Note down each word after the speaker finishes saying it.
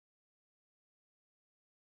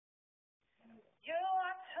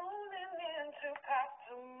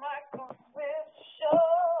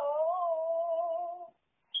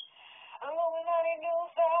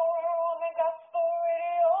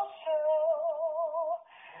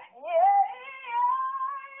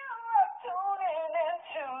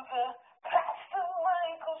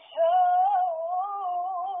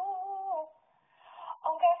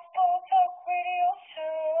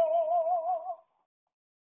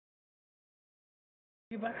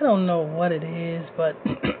I don't know what it is, but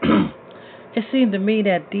it seemed to me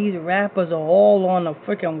that these rappers are all on a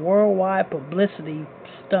freaking worldwide publicity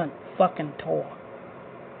stunt fucking tour.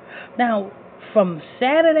 Now, from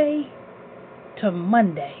Saturday to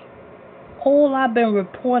Monday, all I've been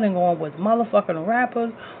reporting on was motherfucking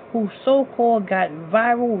rappers who so-called got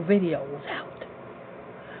viral videos out.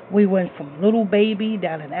 We went from Little Baby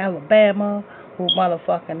down in Alabama, who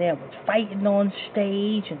motherfucking there was fighting on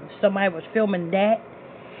stage and somebody was filming that.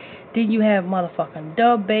 Then you have motherfucking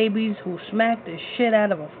dub babies who smacked the shit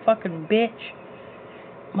out of a fucking bitch.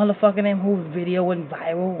 Motherfucking them who's videoing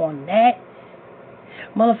viral on that.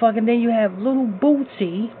 Motherfucking then you have little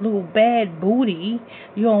Bootsy, little bad booty,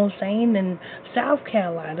 you know what I'm saying, in South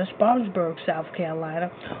Carolina, Spartanburg, South Carolina,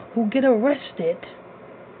 who get arrested.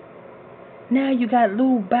 Now you got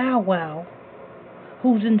little Bow Wow,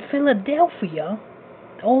 who's in Philadelphia.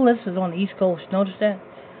 All this is on the East Coast, notice that?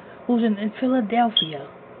 Who's in Philadelphia.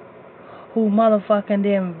 Who motherfucking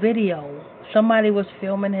damn video. Somebody was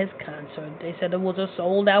filming his concert. They said it was a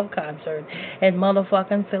sold out concert in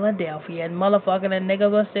motherfucking Philadelphia. And motherfucking the nigga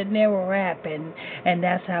was sitting there rapping. And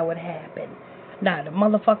that's how it happened. Nah, the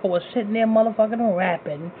motherfucker was sitting there motherfucking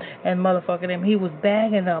rapping. And motherfucking him, he was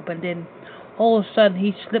bagging up. And then all of a sudden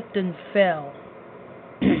he slipped and fell.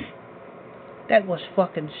 That was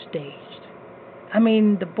fucking staged. I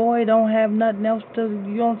mean, the boy don't have nothing else to, you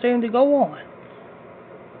know what I'm saying, to go on.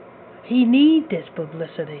 He need this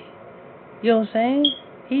publicity. You know what I'm saying?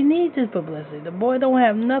 He needs this publicity. The boy don't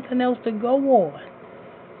have nothing else to go on.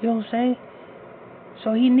 You know what I'm saying?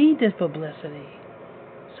 So he need this publicity.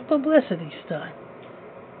 It's a publicity stunt.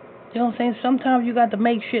 You know what I'm saying? Sometimes you got to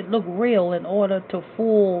make shit look real in order to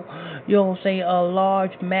fool, you know what I'm saying, a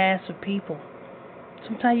large mass of people.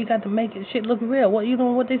 Sometimes you got to make it shit look real. What, you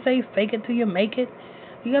know what they say? Fake it till you make it.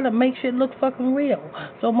 You gotta make shit look fucking real.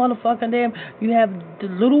 So motherfucking damn, you have the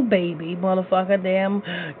Little Baby, motherfucker damn,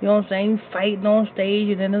 you know what I'm saying, fighting on stage,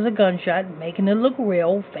 and then there's a gunshot, making it look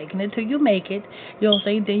real, faking it till you make it. You know what I'm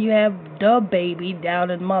saying? Then you have the Baby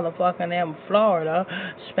down in motherfucking damn Florida,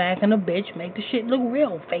 smacking a bitch, make the shit look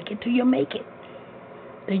real, fake it till you make it.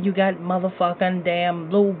 Then you got motherfucking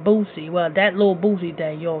damn Lil Boosie. Well, that Lil Boosie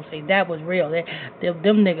thing, you know what I'm saying, that was real. Them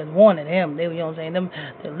niggas wanted him. They, you know what I'm saying, them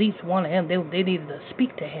at least wanted him. They needed to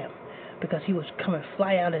speak to him because he was coming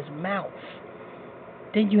fly out his mouth.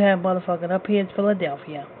 Then you have motherfucking up here in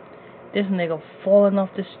Philadelphia, this nigga falling off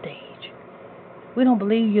the stage. We don't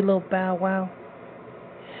believe you, little Bow Wow.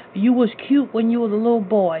 You was cute when you was a little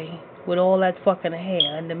boy with all that fucking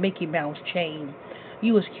hair and the Mickey Mouse chain.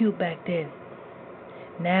 You was cute back then.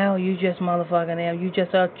 Now you just motherfucking am. You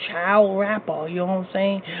just a child rapper. You know what I'm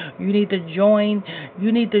saying? You need to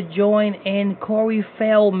join in Corey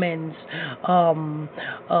Feldman's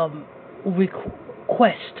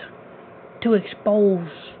request to expose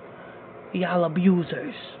y'all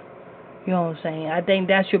abusers. You know what I'm saying? I think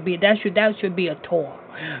that should be a tour.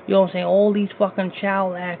 You know what I'm saying? All these fucking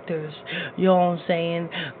child actors, you know what I'm saying,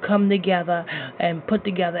 come together and put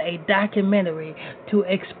together a documentary to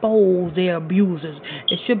expose their abusers.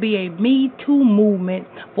 It should be a Me Too movement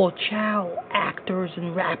for child actors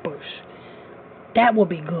and rappers. That would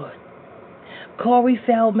be good. Corey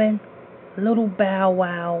Feldman, Little Bow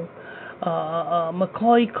Wow,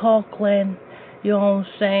 Macaulay Culkin, you know what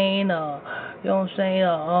I'm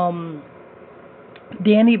saying,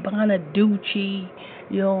 Danny Bonaducci,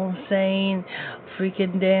 you know what I'm saying,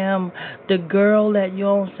 freaking damn, the girl that, you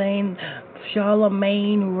know what I'm saying,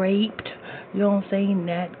 Charlemagne raped, you know what I'm saying,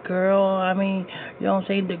 that girl, I mean, you know what I'm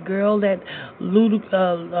saying, the girl that,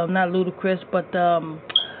 not Ludacris, but,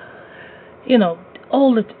 you know,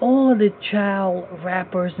 all of the child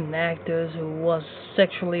rappers and actors who was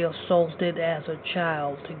sexually assaulted as a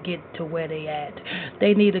child to get to where they at.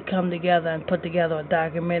 They need to come together and put together a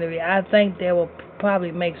documentary. I think they will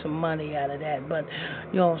probably make some money out of that. But,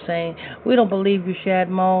 you know what I'm saying, we don't believe you, Shad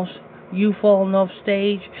Moss. You falling off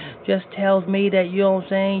stage just tells me that, you know what I'm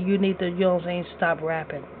saying, you need to, you know what I'm saying, stop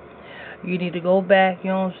rapping. You need to go back, you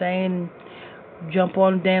know what I'm saying, jump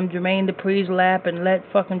on damn Jermaine Dupri's lap and let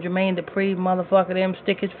fucking Jermaine Dupri motherfucker them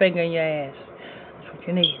stick his finger in your ass. That's what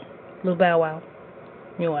you need. Little Bow Wow.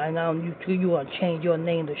 And now you want to change your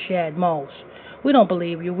name to Shad Moss. We don't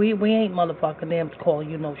believe you. We ain't motherfucking them to call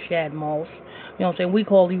you no Shad Moss. You know what I'm saying? We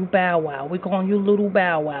call you Bow Wow. We calling you Little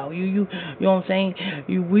Bow Wow. You know what I'm saying?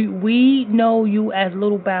 We know you as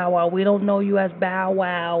Little Bow Wow. We don't know you as Bow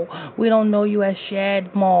Wow. We don't know you as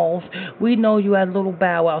Shad Moss. We know you as Little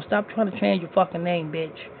Bow Wow. Stop trying to change your fucking name,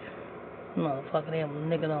 bitch. Motherfucking damn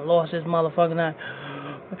nigga done lost his motherfucking eye.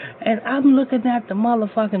 And I'm looking at the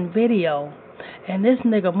motherfucking video, and this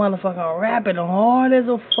nigga motherfucking rapping hard as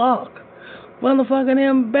a fuck. Motherfucking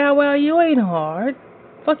him, Bow Wow, you ain't hard.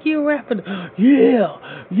 Fuck you rapping. Yeah,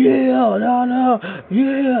 no,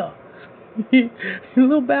 yeah.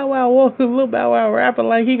 Little Bow Wow walking, Little Bow Wow rapping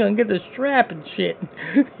like he gonna get the strap and shit.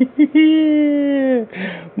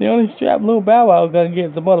 The only strap Little Bow Wow gonna get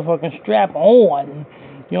is the motherfucking strap on.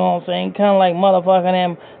 You know what I'm saying? Kind of like motherfucking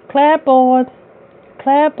him. Clap on,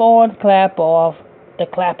 clap off, the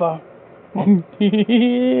clapper.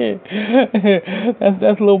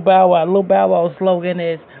 that's Little Bow Wow. Little Bow Wow's slogan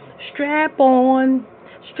is strap on,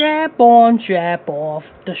 strap off,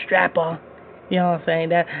 the strapper. You know what I'm saying?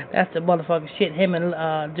 That's the motherfucking shit. Him and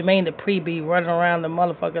Jermaine Dupri be running around the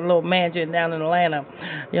motherfucking little mansion down in Atlanta.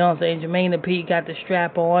 You know what I'm saying? Jermaine Dupri got the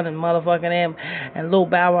strap on and motherfucking him, and Lil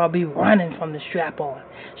Bow Wow be running from the strap on.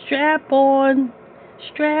 Strap on,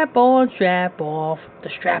 strap off, the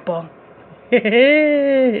strapper.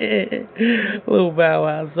 Little Bow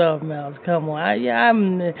Wow, something else. Come on, I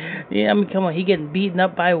mean, come on. He getting beaten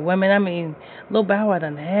up by women. I mean, Lil Bow Wow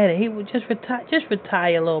done had it. He would just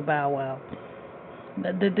retire, Lil Bow Wow.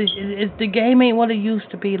 The game ain't what it used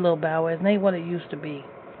to be, Lil Bow Wow. It ain't what it used to be.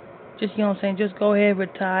 Just, you know what I'm saying, just go ahead,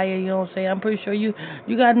 retire, you know what I'm saying. I'm pretty sure you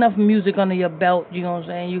got enough music under your belt, you know what I'm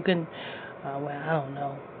saying. You can, well, I don't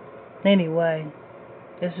know. Anyway,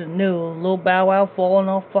 this is new. Lil Bow Wow falling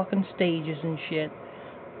off fucking stages and shit.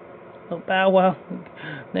 Lil Bow Wow,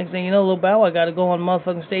 next thing you know, Lil Bow Wow got to go on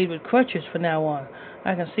motherfucking stage with crutches from now on.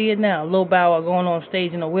 I can see it now. Lil Bow Wow going on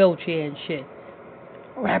stage in a wheelchair and shit.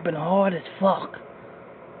 Rapping hard as fuck.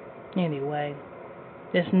 Anyway,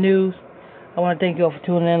 this news. I want to thank you all for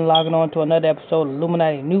tuning in and logging on to another episode of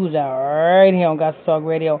Illuminati News Hour right here on Gospel Talk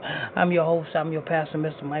Radio. I'm your host, I'm your pastor,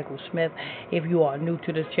 Mr. Michael Smith. If you are new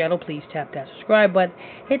to this channel, please tap that subscribe button.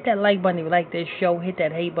 Hit that like button if you like this show. Hit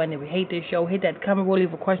that hate button if you hate this show. Hit that comment,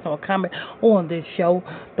 leave a question or a comment on this show.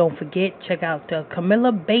 Don't forget, check out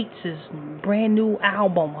Camilla Bates's brand new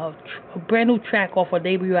album, a brand new track off her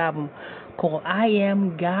debut album called I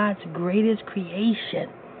Am God's Greatest Creation.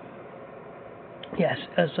 Yes,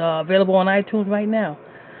 it's available on iTunes right now.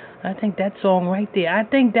 I think that song right there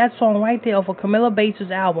off of Camilla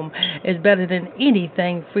Bates's album is better than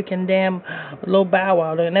anything freaking damn Lil Bow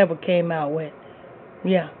Wow that ever came out with.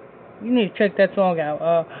 Yeah, you need to check that song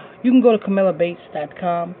out. You can go to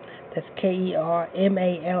CamillaBates.com. That's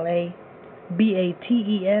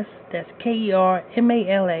KERMALABATES. That's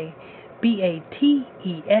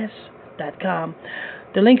KERMALABATES.com.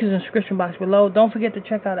 The link is in the description box below. Don't forget to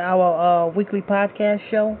check out our weekly podcast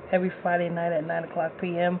show every Friday night at 9 o'clock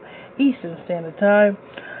p.m. Eastern Standard Time.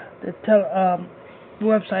 The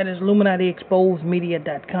website is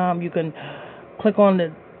IlluminatiExposedMedia.com. You can click on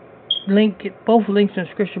the link, both links in the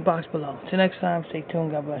description box below. Till next time, stay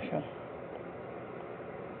tuned. God bless you.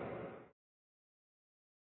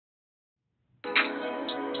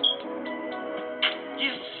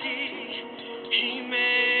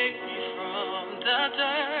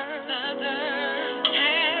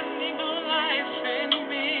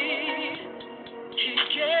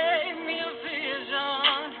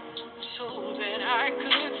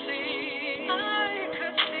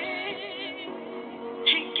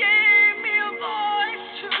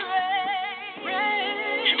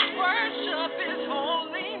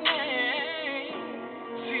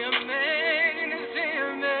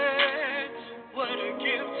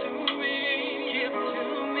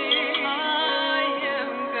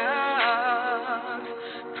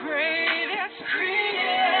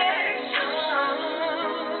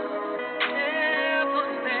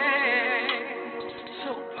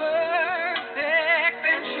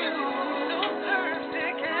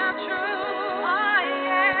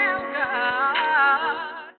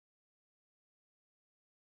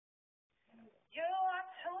 You are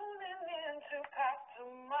tuning in to Pastor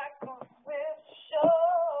Michael.